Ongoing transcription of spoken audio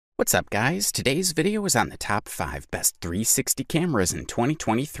What's up, guys? Today's video is on the top 5 best 360 cameras in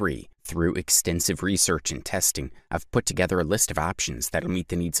 2023. Through extensive research and testing, I've put together a list of options that'll meet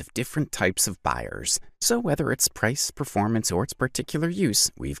the needs of different types of buyers. So whether it's price, performance, or its particular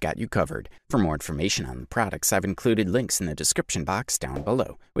use, we've got you covered. For more information on the products, I've included links in the description box down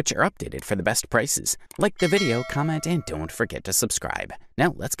below, which are updated for the best prices. Like the video, comment, and don't forget to subscribe.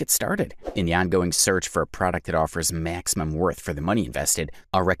 Now let's get started. In the ongoing search for a product that offers maximum worth for the money invested,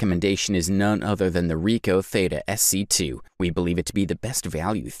 our recommendation is none other than the Ricoh Theta SC2. We believe it to be the best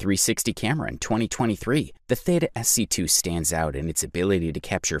value 360 camera in 2023. The Theta SC2 stands out in its ability to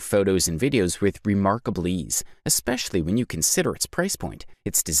capture photos and videos with remarkable ease, especially when you consider its price point.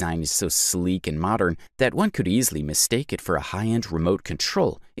 Its design is so sleek and modern that one could easily mistake it for a high-end remote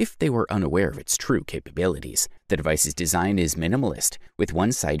control if they were unaware of its true capabilities. The device's design is minimalist, with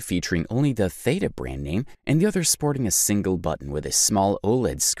one side featuring only the Theta brand name and the other sporting a single button with a small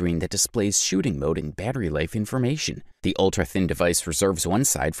OLED screen that displays shooting mode and battery life information. The ultra-thin device reserves one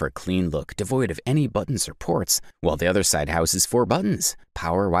side for a clean look devoid of any buttons or ports, while the other side houses 4 buttons: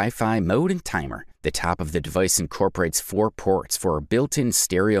 power, Wi-Fi, mode, and timer. The top of the device incorporates 4 ports for a built-in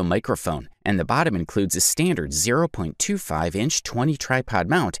stereo microphone, and the bottom includes a standard 0.25-inch 20 tripod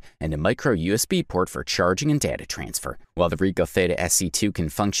mount and a micro USB port for charging and data transfer. While the Ricoh Theta SC2 can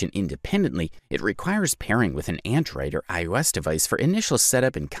function independently, it requires pairing with an Android or iOS device for initial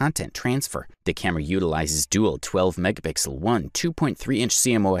setup and content transfer. The camera utilizes dual 12-megapixel 2.3-inch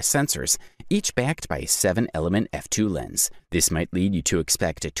CMOS sensors, each backed by a 7-element f2 lens. This might lead you to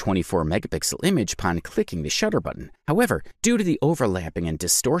expect a 24-megapixel image upon clicking the shutter button. However, due to the overlapping and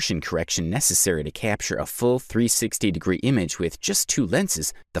distortion correction necessary to capture a full 360-degree image with just 2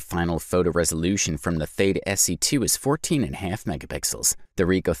 lenses, the final photo resolution from the Theta SC2 is 14.5 megapixels. The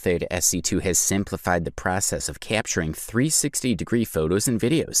Ricoh Theta SC2 has simplified the process of capturing 360-degree photos and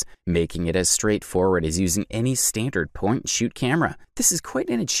videos, making it as straightforward as using any standard point-and-shoot camera. This is quite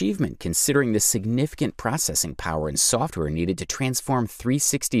an achievement considering the significant processing power and software needed to transform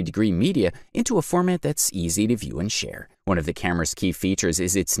 360-degree media into a format that's easy to view and share. One of the camera's key features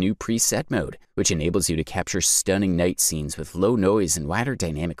is its new preset mode, which enables you to capture stunning night scenes with low noise and wider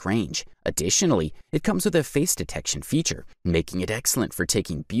dynamic range. Additionally, it comes with a face detection feature, making it excellent for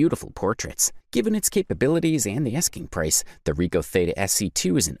taking beautiful portraits. Given its capabilities and the asking price, the Ricoh Theta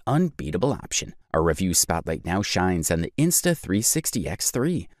SC2 is an unbeatable option. Our review spotlight now shines on the Insta360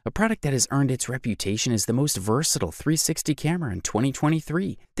 X3, a product that has earned its reputation as the most versatile 360 camera in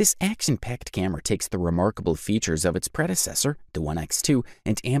 2023. This action-packed camera takes the remarkable features of its predecessor, the One X2,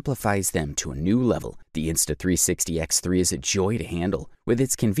 and amplifies them to a new level. The Insta360 X3 is a joy to handle, with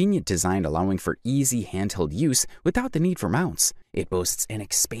its convenient design allowing for easy handheld use without the need for mounts. It boasts an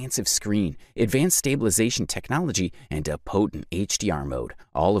expansive screen, advanced stabilization technology, and a potent HDR mode,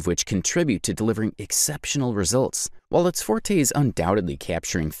 all of which contribute to delivering exceptional results. While its forte is undoubtedly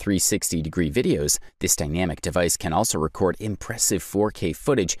capturing 360-degree videos, this dynamic device can also record impressive 4K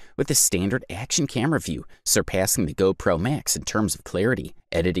footage with a standard action camera view, surpassing the GoPro Max in terms of clarity.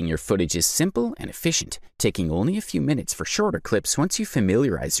 Editing your footage is simple and efficient, taking only a few minutes for shorter clips once you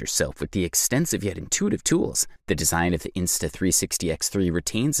familiarize yourself with the extensive yet intuitive tools. The design of the Insta360 X3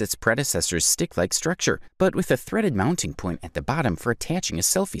 retains its predecessor's stick-like structure, but with a threaded mounting point at the bottom for attaching a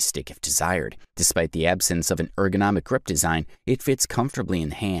selfie stick if desired. Despite the absence of an ergonomic grip design, it fits comfortably in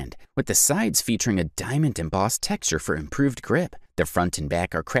the hand, with the sides featuring a diamond embossed texture for improved grip. The front and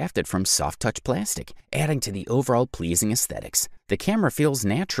back are crafted from soft-touch plastic, adding to the overall pleasing aesthetics. The camera feels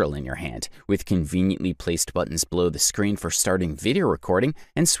natural in your hand, with conveniently placed buttons below the screen for starting video recording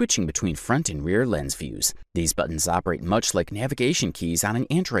and switching between front and rear lens views. These buttons operate much like navigation keys on an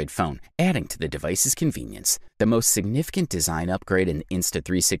Android phone, adding to the device's convenience. The most significant design upgrade in the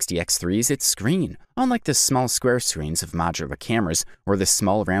Insta360 X3 is its screen. Unlike the small square screens of modular cameras or the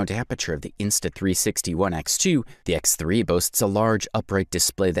small round aperture of the Insta360 One X2, the X3 boasts a large upright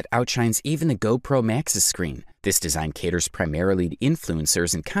display that outshines even the GoPro Max's screen. This design caters primarily to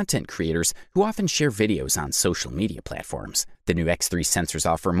influencers and content creators who often share videos on social media platforms. The new X3 sensors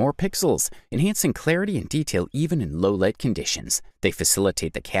offer more pixels, enhancing clarity and detail even in low-light conditions. They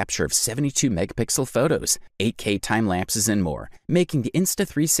facilitate the capture of 72-megapixel photos, 8K time-lapses, and more, making the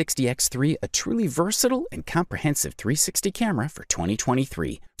Insta360 X3 a truly versatile and comprehensive 360 camera for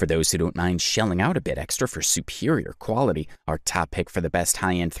 2023. For those who don't mind shelling out a bit extra for superior quality, our top pick for the best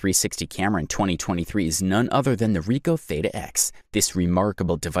high-end 360 camera in 2023 is none other than the Ricoh Theta X. This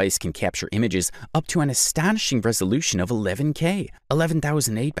remarkable device can capture images up to an astonishing resolution of 11K,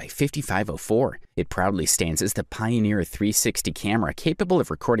 11,008 by 5504. It proudly stands as the pioneer of 360 camera camera capable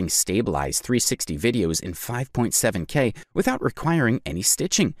of recording stabilized 360 videos in 5.7K without requiring any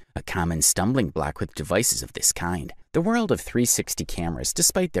stitching, a common stumbling block with devices of this kind. The world of 360 cameras,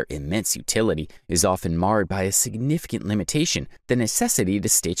 despite their immense utility, is often marred by a significant limitation, the necessity to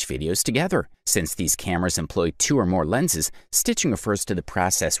stitch videos together. Since these cameras employ 2 or more lenses, stitching refers to the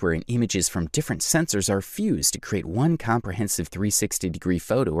process wherein images from different sensors are fused to create one comprehensive 360-degree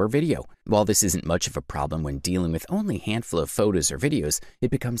photo or video. While this isn't much of a problem when dealing with only a handful of photos or videos, it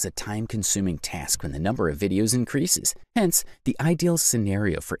becomes a time-consuming task when the number of videos increases. Hence, the ideal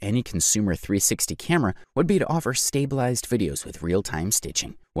scenario for any consumer 360 camera would be to offer stabilized videos with real-time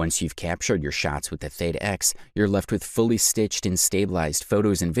stitching. Once you've captured your shots with the Theta X, you're left with fully stitched and stabilized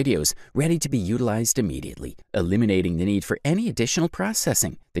photos and videos ready to be utilized immediately, eliminating the need for any additional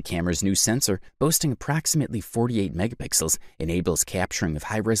processing. The camera's new sensor, boasting approximately 48 megapixels, enables capturing of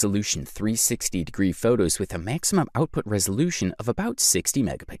high-resolution 360-degree photos with a maximum output resolution of about 60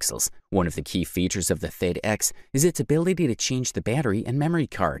 megapixels. One of the key features of the Theta X is its ability to change the battery and memory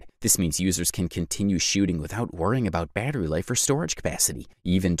card. This means users can continue shooting without worrying about battery life or storage capacity,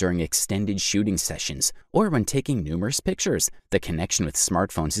 even during extended shooting sessions or when taking numerous pictures. The connection with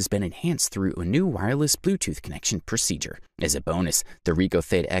smartphones has been enhanced through a new wireless Bluetooth connection procedure. As a bonus, the Ricoh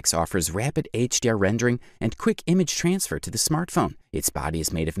Theta X offers rapid HDR rendering and quick image transfer to the smartphone. Its body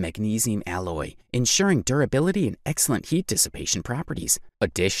is made of magnesium alloy, ensuring durability and excellent heat dissipation properties.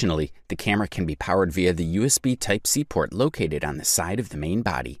 Additionally, the camera can be powered via the USB Type-C port located on the side of the main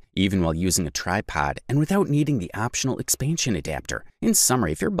body, even while using a tripod and without needing the optional expansion adapter. In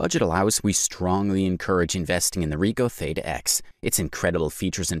summary, if your budget allows, we strongly encourage investing in the Ricoh Theta X. Its incredible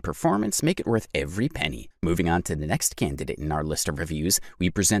features and performance make it worth every penny. Moving on to the next candidate in our list of reviews, we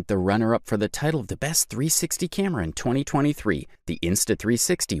present the runner-up for the title of the best 360 camera in 2023, the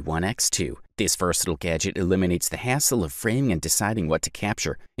Insta360 ONE X2. This versatile gadget eliminates the hassle of framing and deciding what to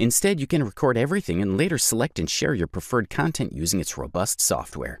capture. Instead, you can record everything and later select and share your preferred content using its robust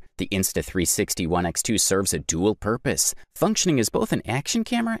software. The Insta360 ONE X2 serves a dual purpose, functioning as both an action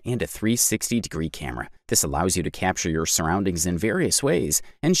camera and a 360-degree camera. This allows you to capture your surroundings in various ways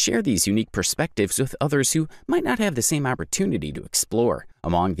and share these unique perspectives with others who might not have the same opportunity to explore.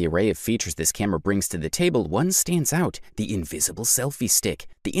 Among the array of features this camera brings to the table, one stands out: the invisible selfie stick.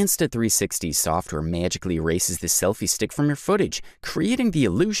 The Insta360 software magically erases the selfie stick from your footage, creating the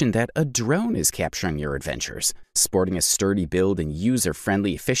illusion that a drone is capturing your adventures. Sporting a sturdy build and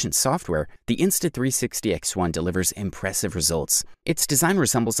user-friendly, efficient software, the Insta360 X1 delivers impressive results. Its design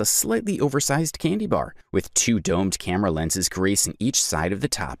resembles a slightly oversized candy bar, with 2 domed camera lenses gracing each side of the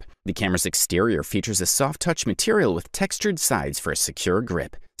top. The camera's exterior features a soft-touch material with textured sides for a secure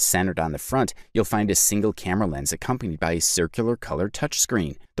grip. Centered on the front, you'll find a single camera lens accompanied by a circular color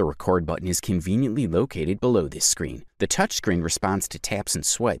touchscreen. The record button is conveniently located below this screen. The touchscreen responds to taps and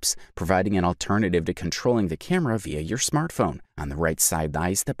swipes, providing an alternative to controlling the camera via your smartphone. On the right side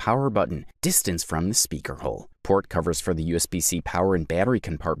lies the power button, distance from the speaker hole. Port covers for the USB-C power and battery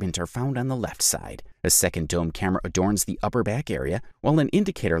compartment are found on the left side. A second dome camera adorns the upper back area, while an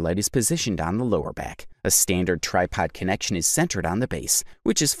indicator light is positioned on the lower back. A standard tripod connection is centered on the base,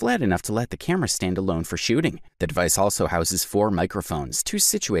 which is flat enough to let the camera stand alone for shooting. The device also houses 4 microphones, 2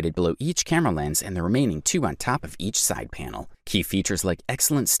 situated below each camera lens and the remaining 2 on top of each side panel. Key features like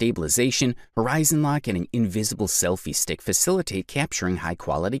excellent stabilization, horizon lock, and an invisible selfie stick facilitate capturing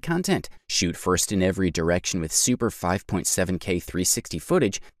high-quality content. Shoot first in every direction with super 5.7K 360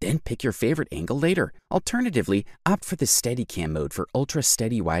 footage, then pick your favorite angle later. Alternatively, opt for the Steadicam mode for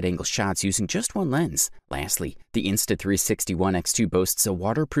ultra-steady wide-angle shots using just one lens. Lastly, the Insta360 ONE X2 boasts a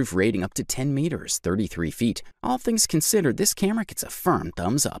waterproof rating up to 10 meters, 33 feet. All things considered, this camera gets a firm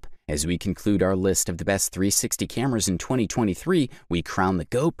thumbs up. As we conclude our list of the best 360 cameras in 2023, we crown the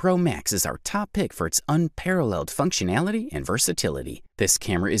GoPro Max as our top pick for its unparalleled functionality and versatility. This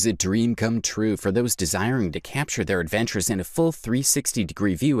camera is a dream come true for those desiring to capture their adventures in a full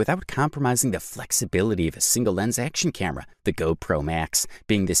 360-degree view without compromising the flexibility of a single-lens action camera. The GoPro Max,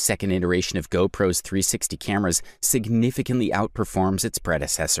 being the second iteration of GoPro's 360 cameras, significantly outperforms its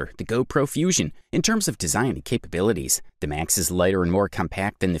predecessor, the GoPro Fusion, in terms of design and capabilities. The Max is lighter and more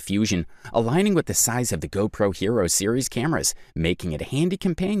compact than the Fusion, aligning with the size of the GoPro Hero series cameras, making it a handy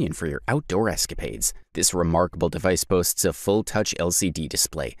companion for your outdoor escapades. This remarkable device boasts a full-touch LCD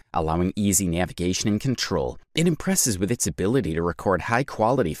display, allowing easy navigation and control. It impresses with its ability to record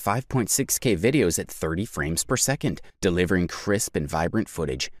high-quality 5.6K videos at 30 frames per second, delivering crisp and vibrant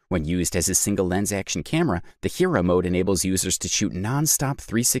footage. When used as a single-lens action camera, the Hero mode enables users to shoot non-stop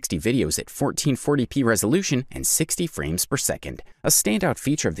 360 videos at 1440p resolution and 60 frames per second. A standout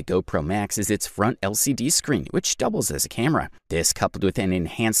feature of the GoPro Max is its front LCD screen, which doubles as a camera. This, coupled with an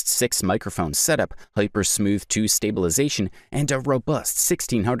enhanced 6-microphone setup, hyper-smooth 2 stabilization, and a robust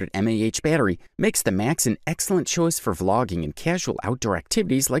 1600 mAh battery, makes the Max an excellent choice for vlogging and casual outdoor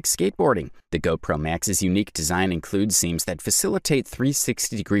activities like skateboarding. The GoPro Max's unique design includes seams that facilitate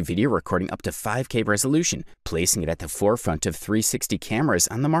 360-degree video recording up to 5K resolution, placing it at the forefront of 360 cameras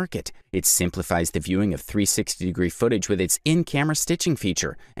on the market. It simplifies the viewing of 360-degree footage with its in-camera stitching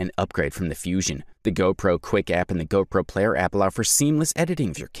feature, an upgrade from the Fusion. The GoPro Quick app and the GoPro Player app allow for seamless editing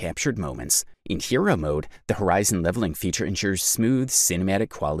of your captured moments. In Hero mode, the horizon leveling feature ensures smooth, cinematic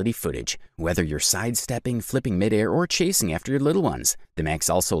quality footage, whether you're sidestepping, flipping midair, or chasing after your little ones. The Max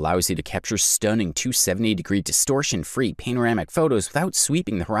also allows you to capture stunning 270-degree distortion-free panoramic photos without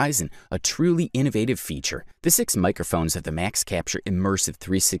sweeping the horizon, a truly innovative feature. The 6 microphones of the Max capture immersive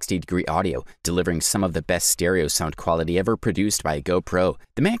 360-degree audio, delivering some of the best stereo sound quality ever produced by a GoPro.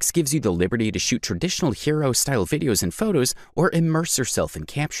 The Max gives you the liberty to shoot traditional Hero-style videos and photos, or immerse yourself in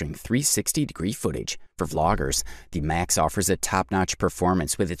capturing 360-degree footage. For vloggers, the Max offers a top-notch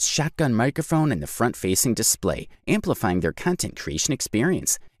performance with its shotgun microphone and the front-facing display, amplifying their content creation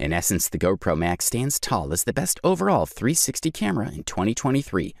experience. In essence, the GoPro Max stands tall as the best overall 360 camera in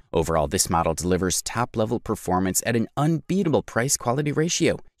 2023. Overall, this model delivers top-level performance at an unbeatable price-quality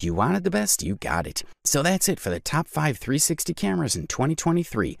ratio. You wanted the best, you got it. So that's it for the top 5 360 cameras in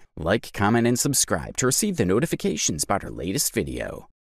 2023. Like, comment, and subscribe to receive the notifications about our latest video.